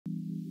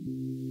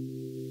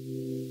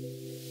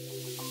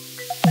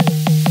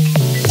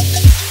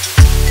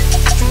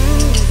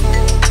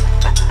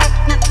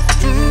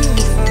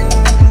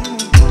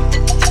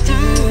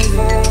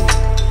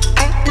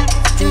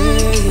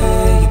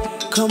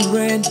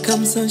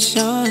come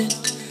sunshine.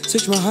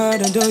 Search my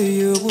heart and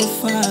you will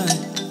find.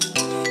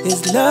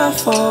 It's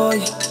love for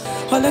you.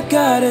 All I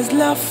got is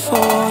love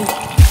for you.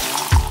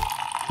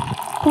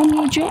 Pour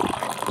me a drink.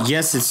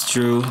 Yes, it's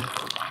true.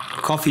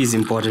 Coffee is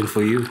important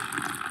for you.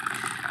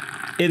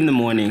 In the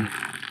morning.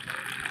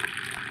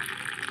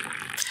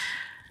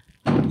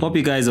 Hope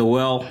you guys are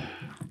well.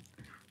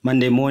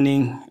 Monday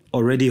morning,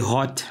 already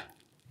hot.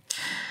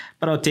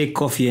 But I'll take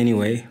coffee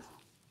anyway.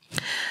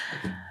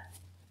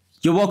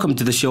 You're welcome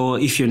to the show.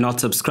 If you're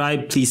not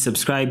subscribed, please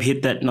subscribe,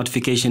 hit that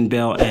notification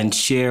bell and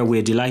share.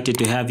 We're delighted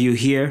to have you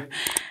here.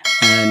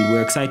 And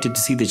we're excited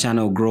to see the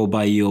channel grow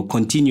by your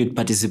continued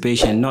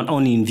participation, not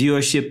only in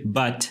viewership,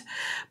 but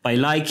by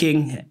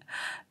liking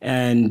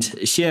and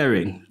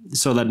sharing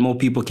so that more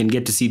people can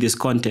get to see this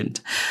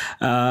content.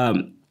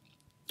 I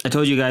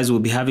told you guys we'll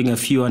be having a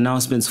few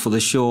announcements for the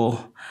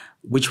show,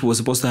 which we were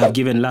supposed to have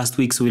given last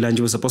week. So Wilanji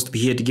was supposed to be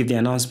here to give the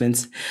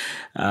announcements,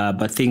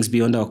 but things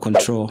beyond our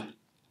control.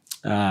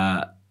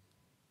 And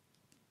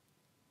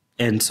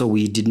so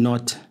we did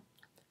not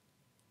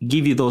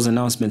give you those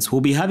announcements.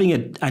 We'll be having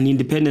an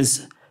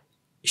independence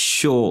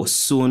show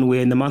soon.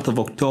 We're in the month of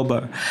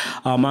October,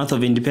 our month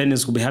of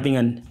independence. We'll be having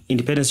an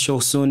independence show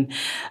soon.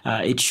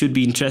 It should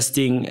be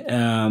interesting.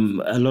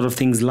 A lot of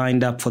things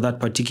lined up for that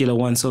particular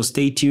one. So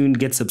stay tuned,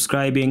 get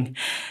subscribing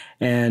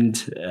and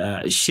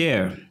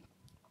share.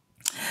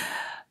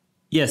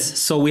 Yes,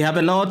 so we have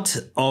a lot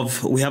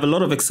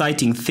of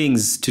exciting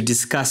things to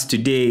discuss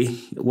today.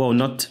 Well,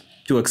 not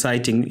too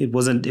exciting. It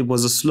was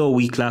a slow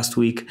week last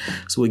week.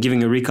 So we're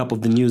giving a recap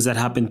of the news that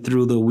happened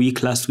through the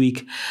week last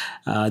week,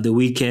 the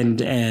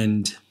weekend,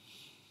 and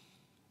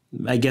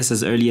I guess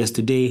as early as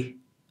today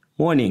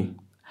morning.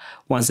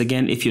 Once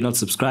again, if you're not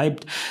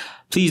subscribed,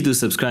 please do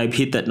subscribe,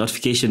 hit that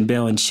notification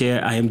bell and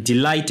share. I am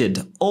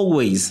delighted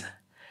always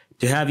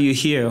to have you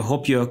here.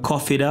 Hope you're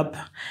coffeeed up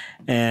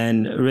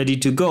and ready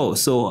to go.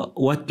 So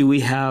what do we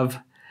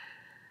have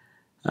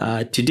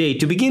today?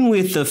 To begin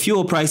with, the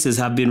fuel prices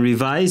have been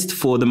revised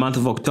for the month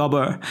of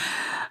October.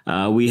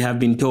 We have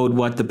been told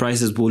what the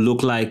prices will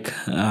look like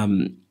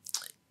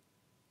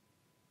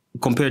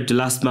compared to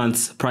last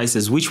month's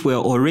prices, which were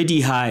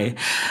already high.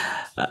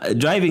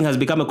 Driving has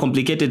become a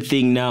complicated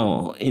thing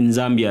now in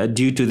Zambia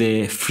due to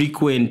the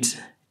frequent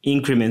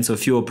increments of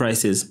fuel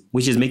prices,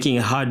 which is making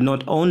it hard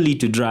not only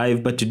to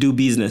drive, but to do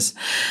business.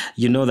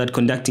 You know that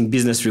conducting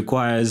business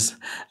requires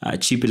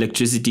cheap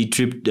electricity,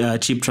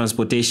 cheap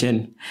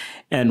transportation,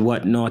 and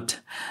whatnot.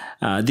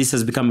 This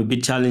has become a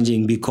bit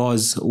challenging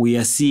because we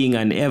are seeing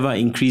an ever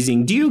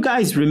increasing. Do you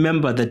guys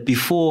remember that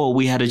before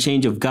we had a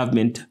change of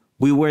government,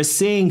 we were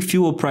saying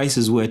fuel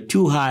prices were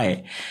too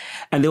high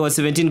and they were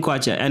 17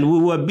 kwacha, and we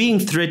were being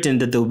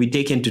threatened that they will be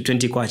taken to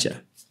 20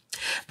 kwacha.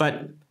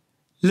 But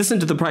listen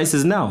to the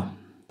prices now.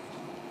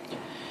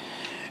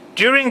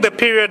 During the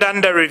period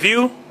under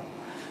review,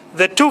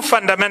 the two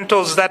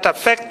fundamentals that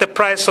affect the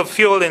price of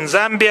fuel in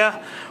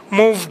Zambia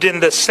moved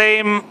in the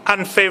same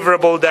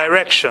unfavorable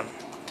direction.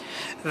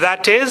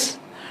 That is,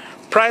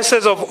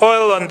 prices of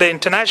oil on the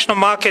international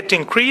market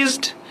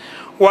increased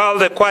while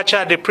the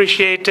kwacha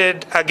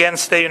depreciated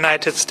against the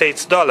United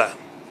States dollar.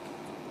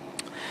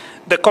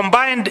 The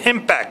combined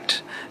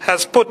impact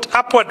has put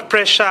upward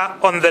pressure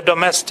on the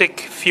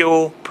domestic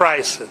fuel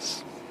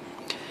prices.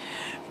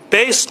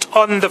 Based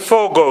on the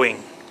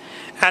foregoing,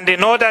 and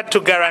in order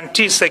to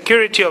guarantee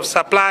security of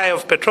supply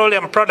of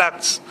petroleum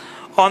products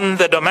on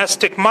the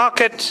domestic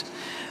market,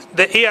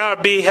 the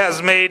ERB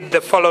has made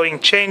the following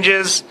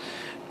changes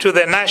to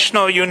the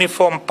national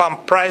uniform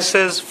pump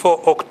prices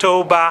for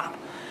October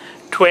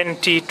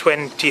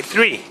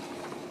 2023.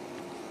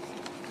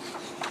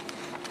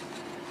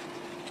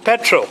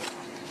 Petrol.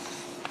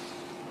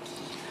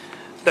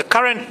 The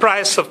current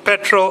price of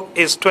petrol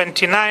is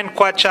 29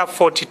 kwacha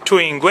 42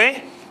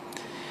 ingwe.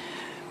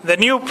 The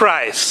new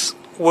price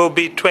will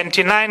be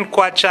 29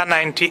 kwacha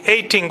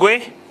 98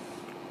 ingwe,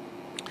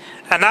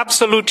 an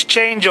absolute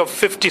change of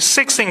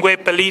 56 ingwe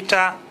per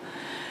litre,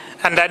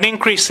 and an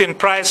increase in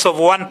price of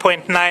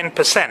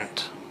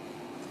 1.9%.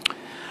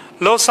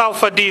 Low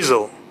sulfur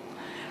diesel,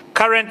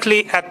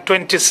 currently at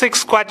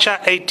 26 kwacha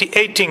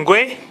 88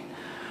 ingwe,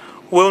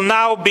 will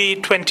now be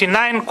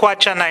 29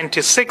 kwacha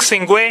 96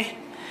 ingwe,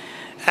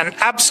 an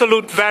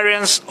absolute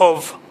variance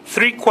of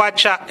 3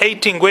 kwacha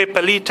 8 ingwe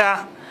per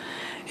litre,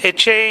 a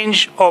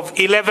change of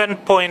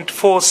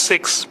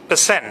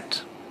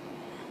 11.46%.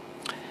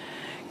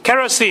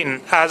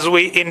 Kerosene, as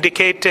we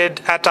indicated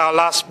at our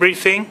last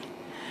briefing,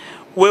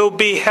 will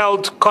be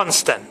held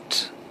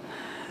constant.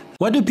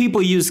 What do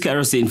people use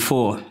kerosene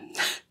for?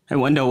 I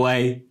wonder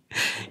why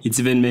it's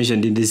even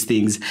mentioned in these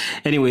things.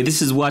 Anyway,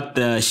 this is what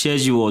the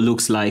schedule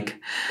looks like.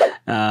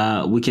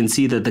 We can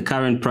see that the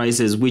current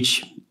prices,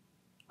 which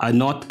are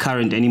not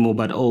current anymore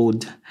but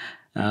old,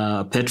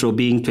 petrol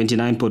being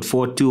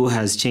 29.42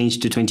 has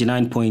changed to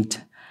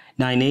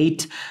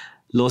 29.98.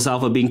 Low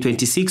sulfur being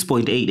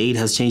 26.88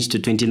 has changed to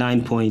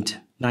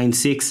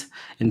 29.96.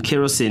 And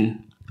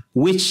kerosene,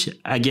 which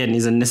again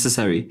is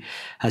unnecessary,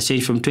 has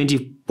changed from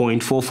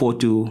 20.44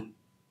 to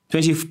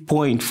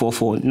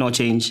 20.44, no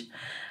change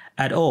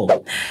at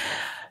all.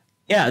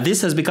 yeah,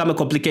 this has become a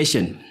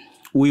complication.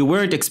 We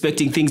weren't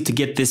expecting things to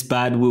get this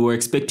bad. We were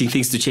expecting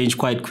things to change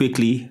quite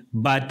quickly,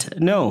 but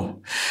no.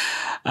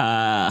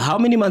 How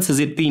many months has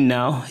it been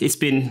now? It's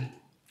been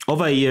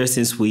over a year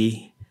since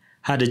we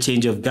had a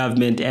change of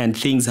government, and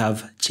things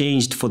have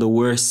changed for the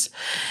worse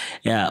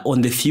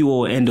on the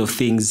fuel end of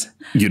things.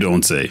 You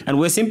don't say. And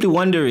we're simply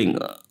wondering,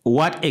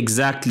 what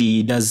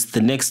exactly does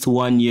the next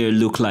 1 year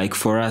look like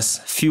for us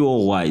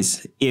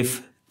fuel-wise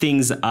if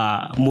things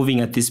are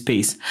moving at this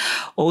pace?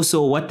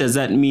 Also, what does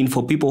that mean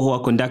for people who are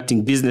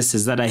conducting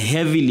businesses that are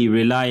heavily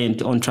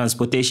reliant on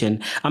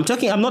transportation? I'm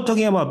not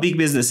talking about big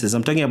businesses.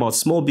 I'm talking about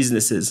small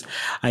businesses.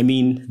 I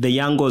mean, the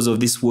Yangos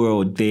of this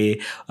world,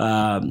 the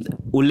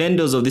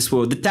Ulendos of this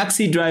world, the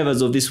taxi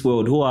drivers of this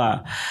world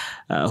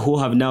who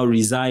have now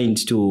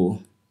resigned to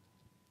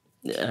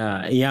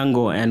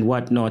Yango and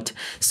whatnot.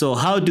 So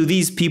how do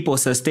these people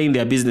sustain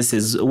their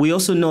businesses? We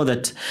also know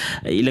that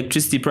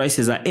electricity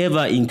prices are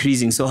ever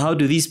increasing. So how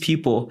do these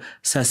people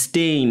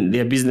sustain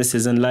their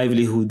businesses and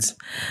livelihoods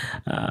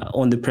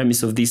on the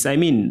premise of this? I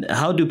mean,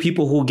 how do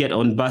people who get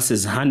on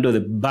buses handle the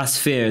bus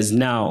fares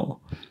now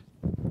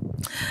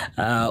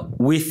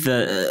with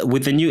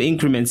the new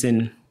increments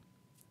in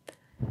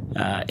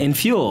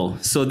fuel?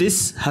 So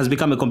this has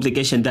become a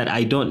complication that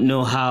I don't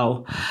know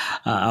how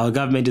our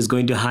government is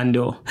going to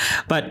handle.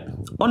 But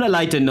on a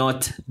lighter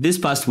note, this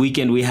past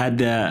weekend we had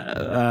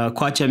the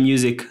Kwacha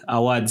Music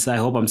Awards. I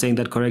hope I'm saying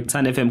that correct.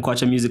 Sun FM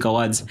Kwacha Music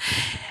Awards.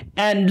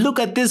 And look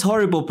at this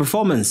horrible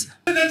performance.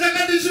 My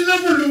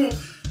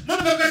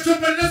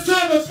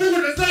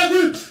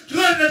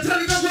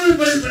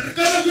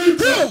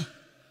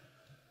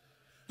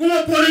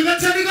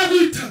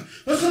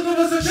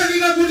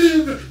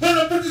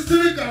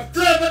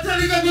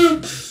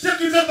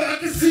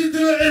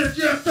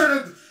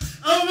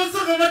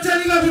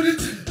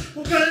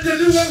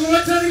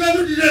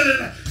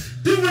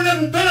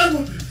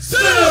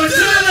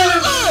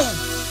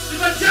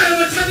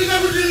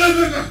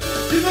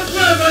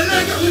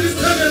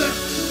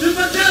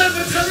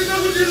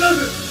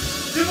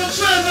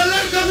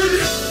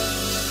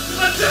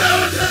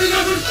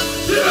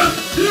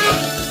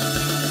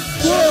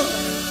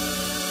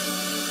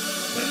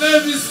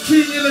name is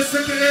King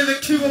Ileseke, the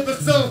king of the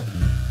south.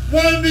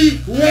 Wami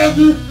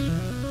Wagu.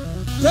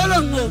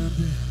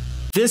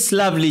 This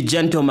lovely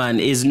gentleman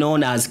is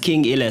known as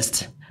King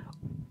Ilest.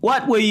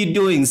 What were you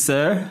doing,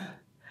 sir?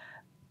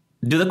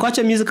 Do the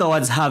Kwacha Music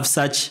Awards have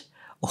such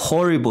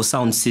horrible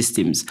sound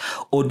systems,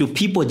 or do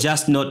people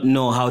just not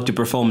know how to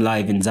perform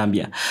live in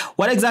Zambia?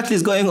 What exactly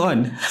is going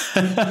on?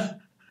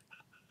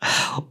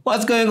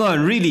 What's going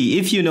on? Really,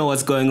 if you know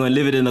what's going on,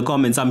 leave it in the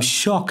comments. I'm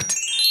shocked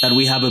that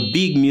we have a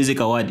big music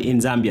award in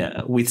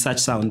Zambia with such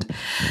sound.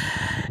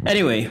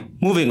 Anyway,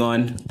 moving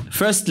on.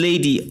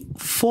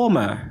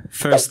 Former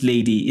First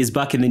Lady is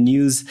back in the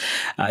news.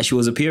 She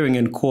was appearing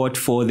in court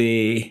for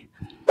the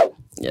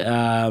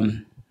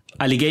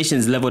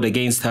allegations leveled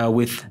against her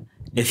with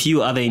a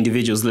few other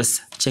individuals. Let's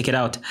check it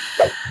out.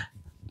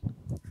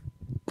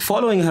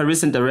 Following her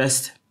recent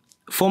arrest,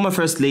 former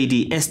First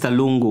Lady Esther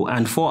Lungu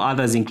and 4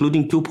 others,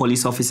 including 2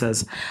 police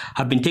officers,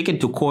 have been taken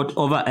to court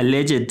over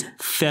alleged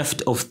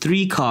theft of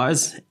 3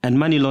 cars and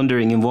money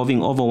laundering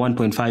involving over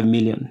 1.5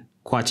 million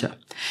kwacha.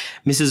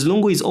 Mrs.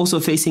 Lungu is also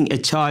facing a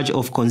charge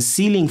of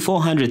concealing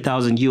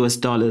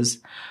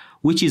 $400,000,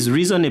 which is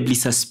reasonably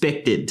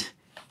suspected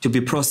to be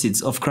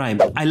proceeds of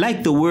crime. I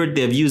like the word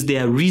they've used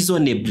there,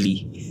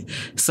 reasonably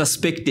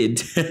suspected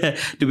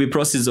to be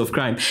proceeds of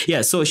crime.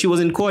 Yeah, so she was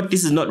in court.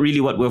 This is not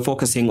really what we're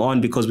focusing on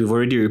because we've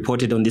already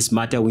reported on this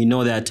matter. We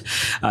know that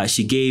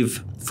she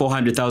gave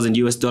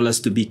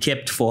 $400,000 to be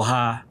kept for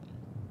her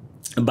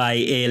by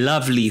a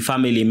lovely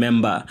family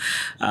member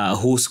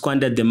who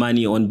squandered the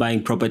money on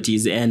buying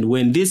properties. And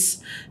when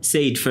this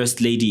said First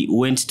Lady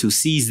went to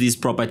seize these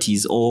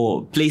properties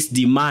or place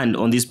demand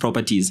on these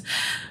properties,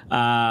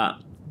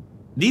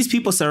 these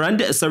people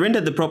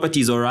surrendered the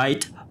properties, all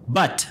right,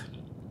 but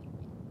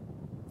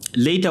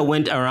later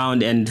went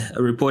around and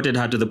reported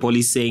her to the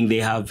police saying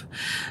they have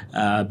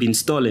been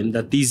stolen,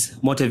 that these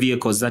motor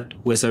vehicles that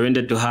were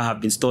surrendered to her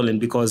have been stolen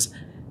because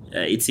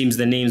it seems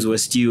the names were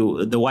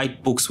still, the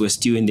white books were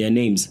still in their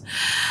names.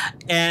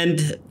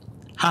 And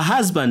her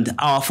husband,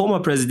 our former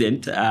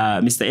president,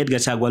 Mr. Edgar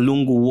Chagwa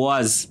Lungu,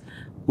 was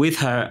with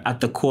her at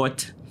the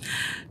court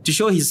to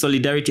show his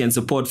solidarity and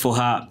support for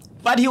her.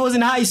 But he was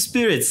in high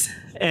spirits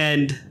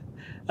and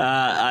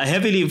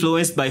heavily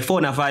influenced by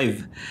 4 and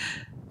 5.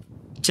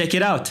 Check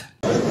it out.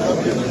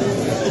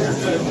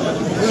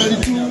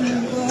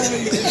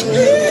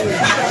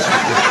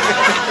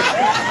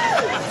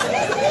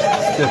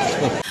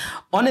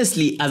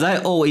 Honestly, as I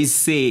always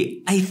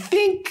say, I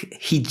think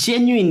he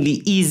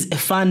genuinely is a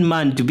fun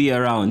man to be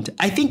around.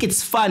 I think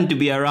it's fun to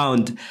be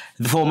around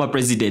the former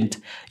president.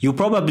 You'll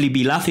probably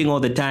be laughing all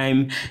the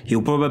time.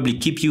 He'll probably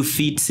keep you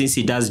fit since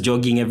he does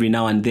jogging every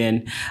now and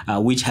then,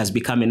 which has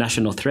become a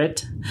national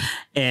threat.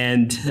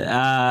 And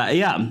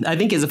yeah, I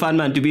think he's a fun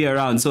man to be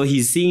around. So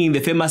he's singing the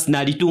famous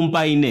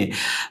Nalitumpa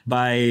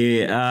by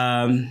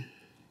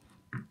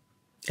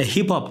a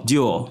hip-hop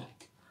duo,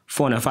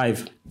 4 and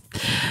 5.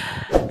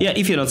 Yeah,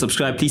 if you're not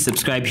subscribed, please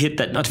subscribe, hit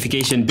that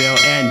notification bell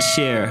and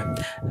share.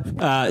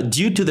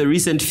 Due to the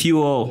recent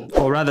fuel,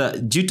 or rather,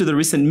 due to the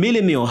recent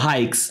millennial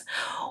hikes,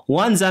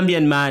 one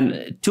Zambian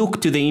man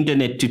took to the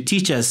internet to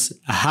teach us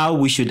how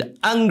we should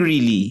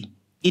angrily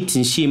eat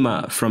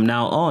nshima from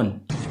now on.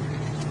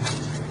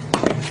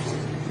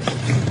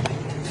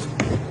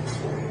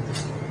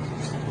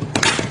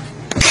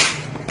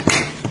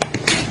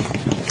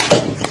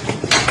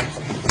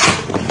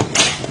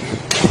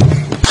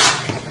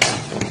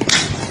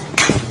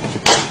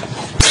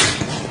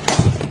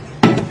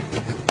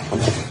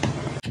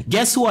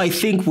 Guess who I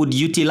think would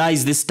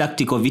utilize this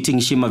tactic of eating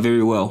nshima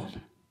very well?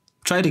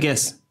 Try to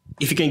guess.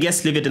 If you can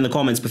guess, leave it in the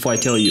comments before I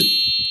tell you.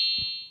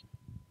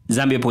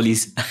 Zambia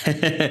police.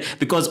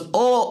 Because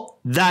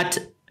all that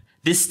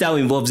this style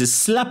involves is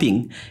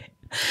slapping.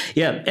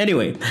 Yeah,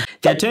 anyway.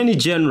 The Attorney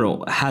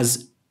General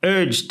has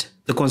urged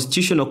the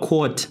Constitutional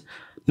Court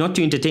not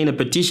to entertain a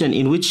petition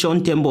in which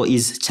Tembo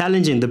is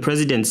challenging the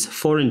president's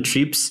foreign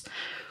trips,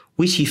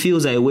 which he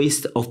feels are a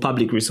waste of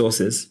public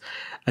resources.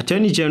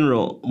 Attorney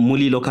General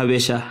Mulilo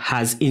Kabesha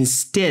has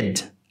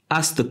instead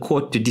asked the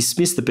court to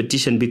dismiss the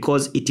petition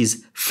because it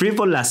is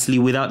frivolously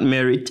without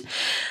merit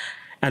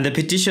and the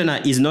petitioner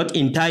is not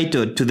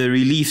entitled to the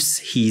reliefs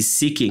he is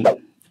seeking.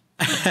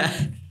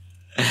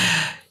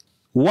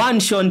 One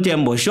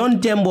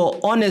Tembo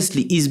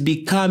honestly is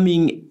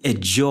becoming a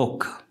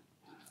joke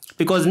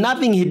because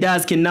nothing he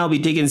does can now be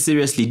taken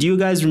seriously. Do you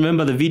guys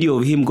remember the video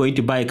of him going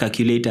to buy a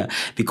calculator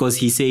because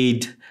he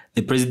said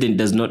the president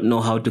does not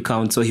know how to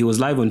count? So he was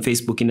live on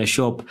Facebook in a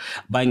shop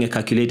buying a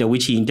calculator,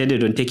 which he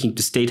intended on taking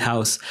to State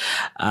House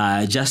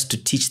just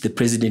to teach the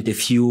president a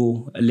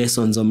few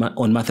lessons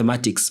on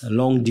mathematics,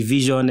 long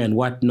division and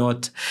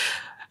whatnot.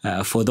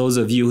 For those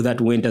of you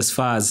that went as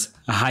far as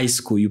high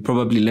school, you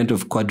probably learned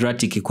of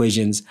quadratic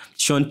equations.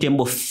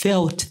 Tembo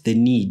felt the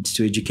need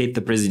to educate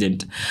the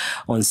president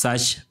on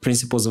such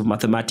principles of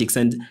mathematics.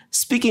 And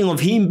speaking of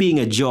him being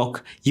a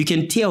joke, you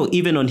can tell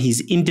even on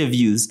his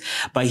interviews,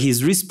 by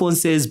his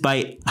responses,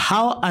 by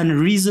how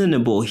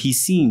unreasonable he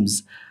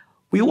seems.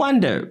 We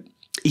wonder,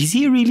 is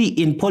he really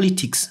in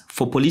politics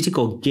for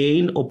political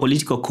gain or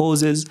political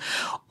causes?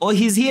 Or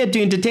he's here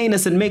to entertain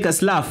us and make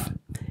us laugh?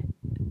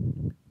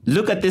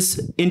 Look at this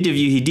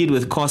interview he did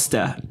with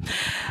Costa,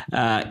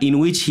 in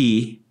which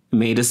he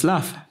made us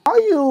laugh. Are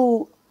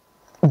you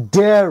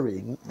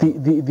daring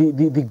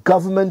the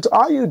government?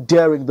 Are you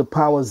daring the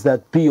powers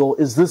that be? Or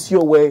is this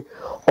your way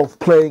of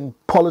playing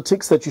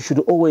politics, that you should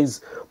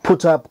always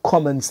put up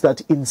comments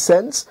that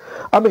incense?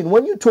 I mean,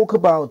 when you talk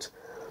about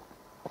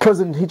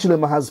President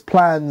Hichilema has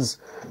plans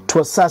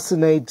to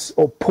assassinate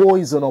or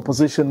poison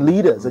opposition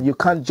leaders, and you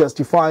can't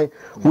justify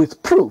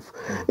with proof.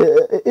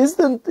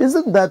 Isn't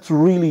that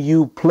really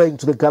you playing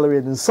to the gallery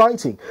and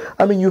inciting?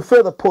 I mean, you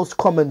further post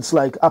comments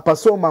like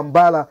Apaso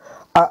Mambala,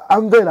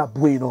 Amvela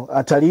Bueno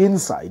at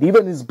inside.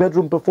 Even his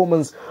bedroom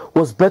performance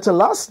was better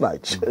last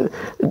night.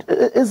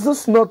 Is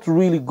this not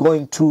really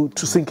going to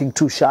sinking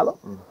too shallow?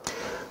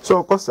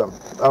 So, Costa,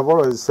 I've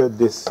always said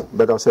this,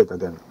 but I'll say it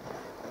again.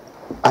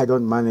 I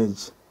don't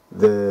manage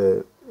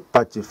the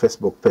party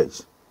Facebook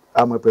page.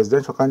 I'm a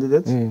presidential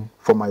candidate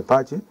for my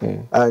party,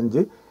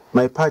 and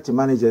my party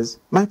manages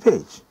my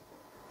page.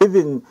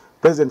 Even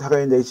President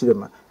Hakainde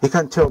Hichilema, he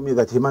can't tell me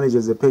that he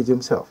manages the page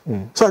himself.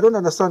 So I don't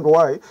understand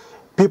why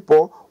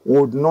people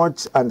would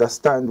not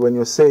understand when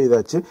you say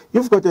that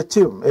you've got a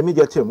team, a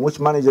media team,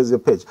 which manages the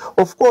page.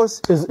 Of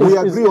course, we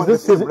agree on the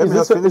theme. Let me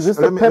just finish. Is this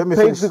the pep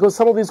page? Because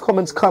some of these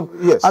comments come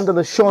under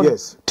the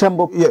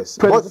Tembo page.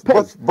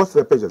 Both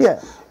the pages.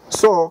 Yeah.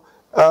 So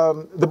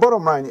the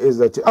bottom line is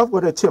that I've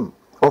got a team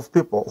of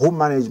people who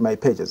manage my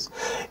pages.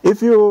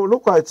 If you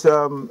look at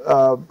some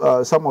of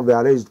the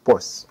alleged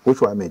posts which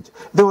were made,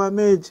 they were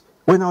made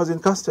when I was in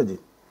custody.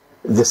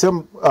 The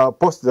same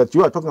post that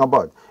you are talking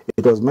about,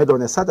 it was made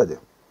on a Saturday.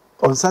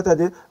 On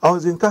Saturday, I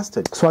was in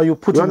custody. So are you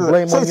putting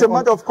blame so on it's a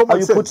matter of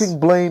common sense. Are you putting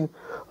blame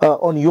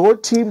on your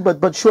team?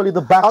 But surely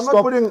the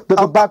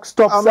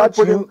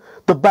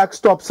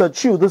backstops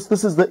at you.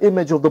 This is the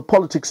image of the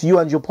politics you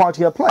and your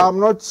party are playing. I'm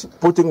not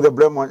putting the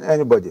blame on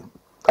anybody.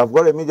 I've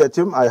got a media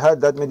team. I had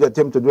that media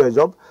team to do a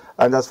job,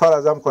 and as far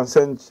as I'm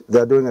concerned,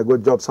 they're doing a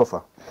good job so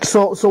far.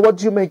 So what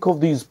do you make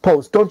of these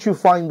posts? Don't you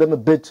find them a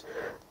bit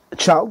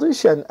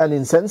childish and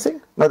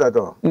incensing? Not at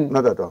all.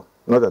 Not at all.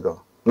 Not at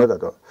all. Not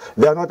at all.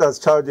 They are not as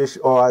childish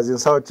or as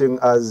insulting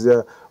as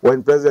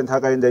when President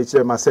Hakainde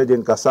Hichilema said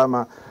in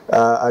Kasama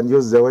and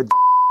used the word.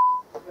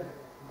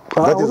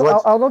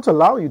 I'll not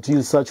allow you to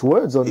use such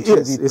words on TV.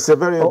 Yes, it's a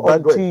very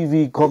bad word.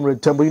 TV, Comrade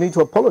Tembo, you need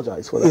to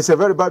apologize for that. It's a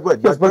very bad word.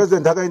 Yes, but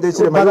President Hakainde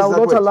Hichilema But I'll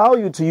not allow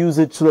you to use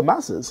it to the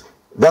masses.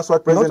 That's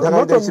what President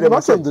Hakainde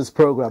Hichilema said. Not on this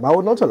program. I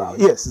will not allow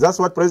you. Yes, that's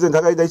what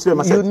President Hakainde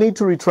Hichilema said. You need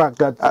to retract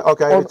that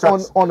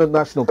on a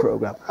national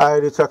program. I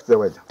retract the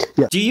word.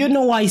 Yeah. Do you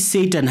know why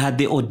Satan had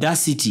the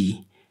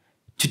audacity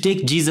to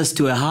take Jesus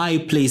to a high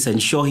place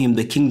and show him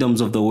the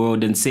kingdoms of the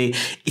world and say,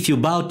 if you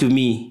bow to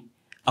me,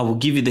 I will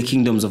give you the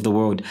kingdoms of the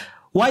world?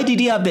 Why did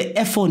he have the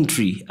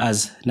effrontery,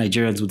 as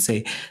Nigerians would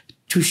say,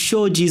 to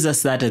show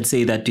Jesus that and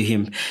say that to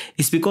him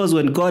is because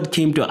when God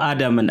came to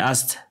Adam and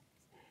asked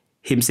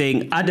him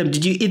saying, Adam,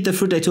 did you eat the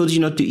fruit I told you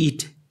not to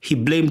eat? He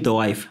blamed the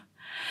wife.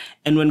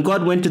 And when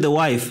God went to the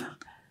wife,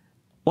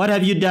 what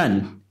have you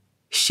done?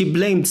 She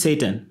blamed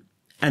Satan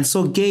and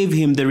so gave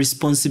him the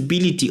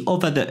responsibility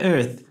over the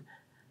earth.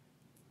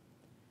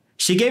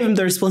 She gave him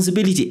the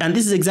responsibility, and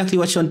this is exactly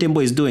what Sean Tembo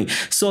is doing.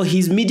 So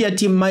his media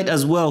team might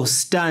as well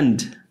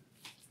stand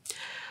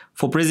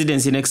for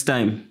presidency next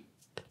time,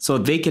 so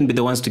they can be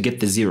the ones to get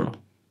the zero.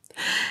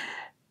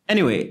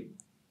 Anyway,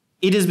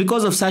 it is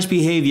because of such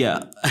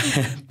behavior,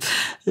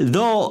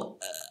 though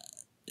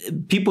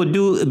people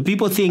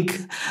think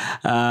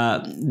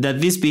that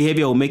this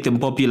behavior will make them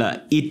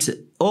popular, it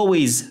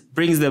always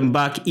brings them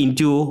back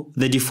into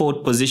the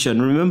default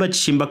position. Remember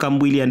Chimbaka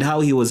Mbwili and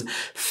how he was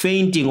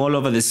fainting all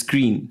over the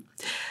screen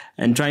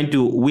and trying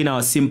to win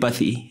our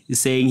sympathy,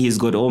 saying he's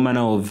got all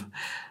manner of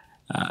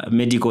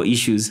medical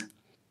issues.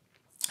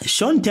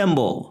 Sean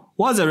Tembo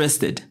was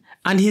arrested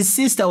and his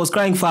sister was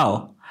crying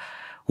foul.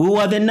 We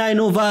were the 9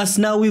 of us,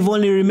 now we've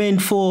only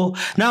remained 4.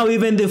 Now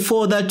even the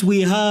 4 that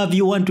we have,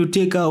 you want to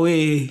take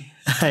away.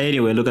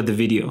 Anyway, look at the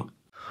video.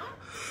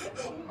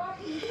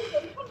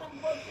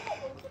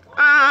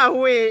 Ah,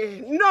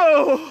 wait,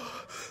 no.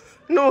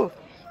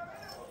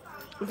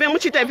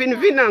 Vemuchita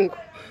vinango.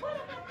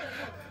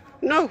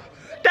 No.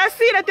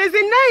 Tasira, there's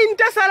a 9,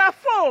 Tasara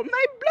 4.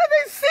 My brother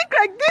is sick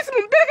like this,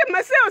 Mumbeke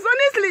myself,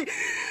 honestly.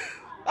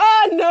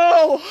 Oh,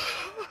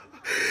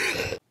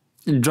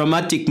 no.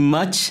 Dramatic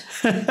much?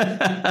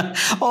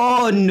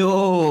 Oh,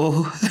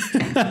 no.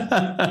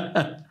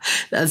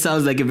 That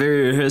sounds like a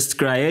very rehearsed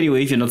cry.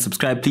 Anyway, if you're not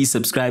subscribed, please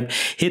subscribe.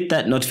 Hit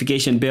that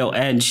notification bell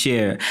and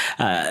share.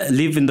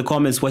 Leave in the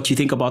comments what you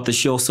think about the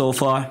show so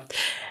far.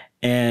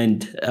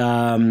 And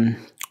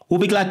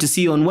we'll be glad to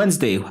see you on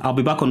Wednesday. I'll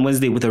be back on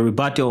Wednesday with a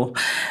rebuttal.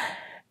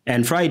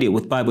 And Friday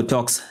with Bible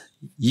Talks.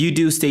 You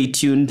do stay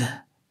tuned.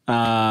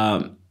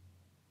 Bye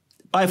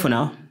for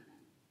now.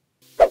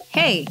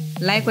 Hey,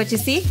 like what you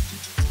see?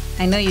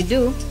 I know you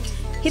do.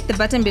 Hit the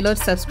button below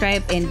to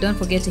subscribe and don't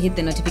forget to hit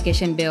the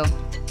notification bell.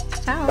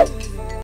 Ciao.